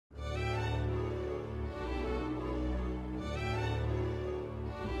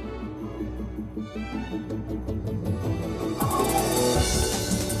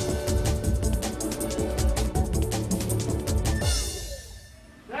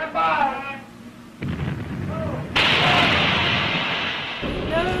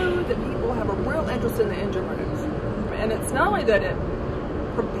Interest in the engine rooms, and it's not only that it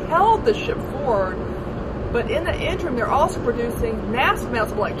propelled the ship forward, but in the engine room they're also producing massive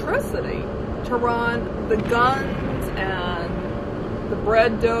amounts of electricity to run the guns and the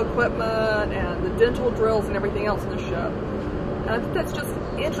bread dough equipment and the dental drills and everything else in the ship. And I think that's just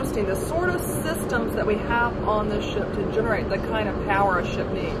interesting, the sort of systems that we have on this ship to generate the kind of power a ship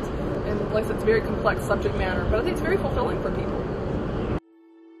needs. And like I said, it's a very complex subject matter, but I think it's very fulfilling for people.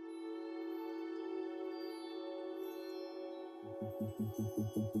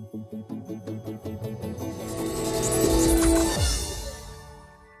 Thank you.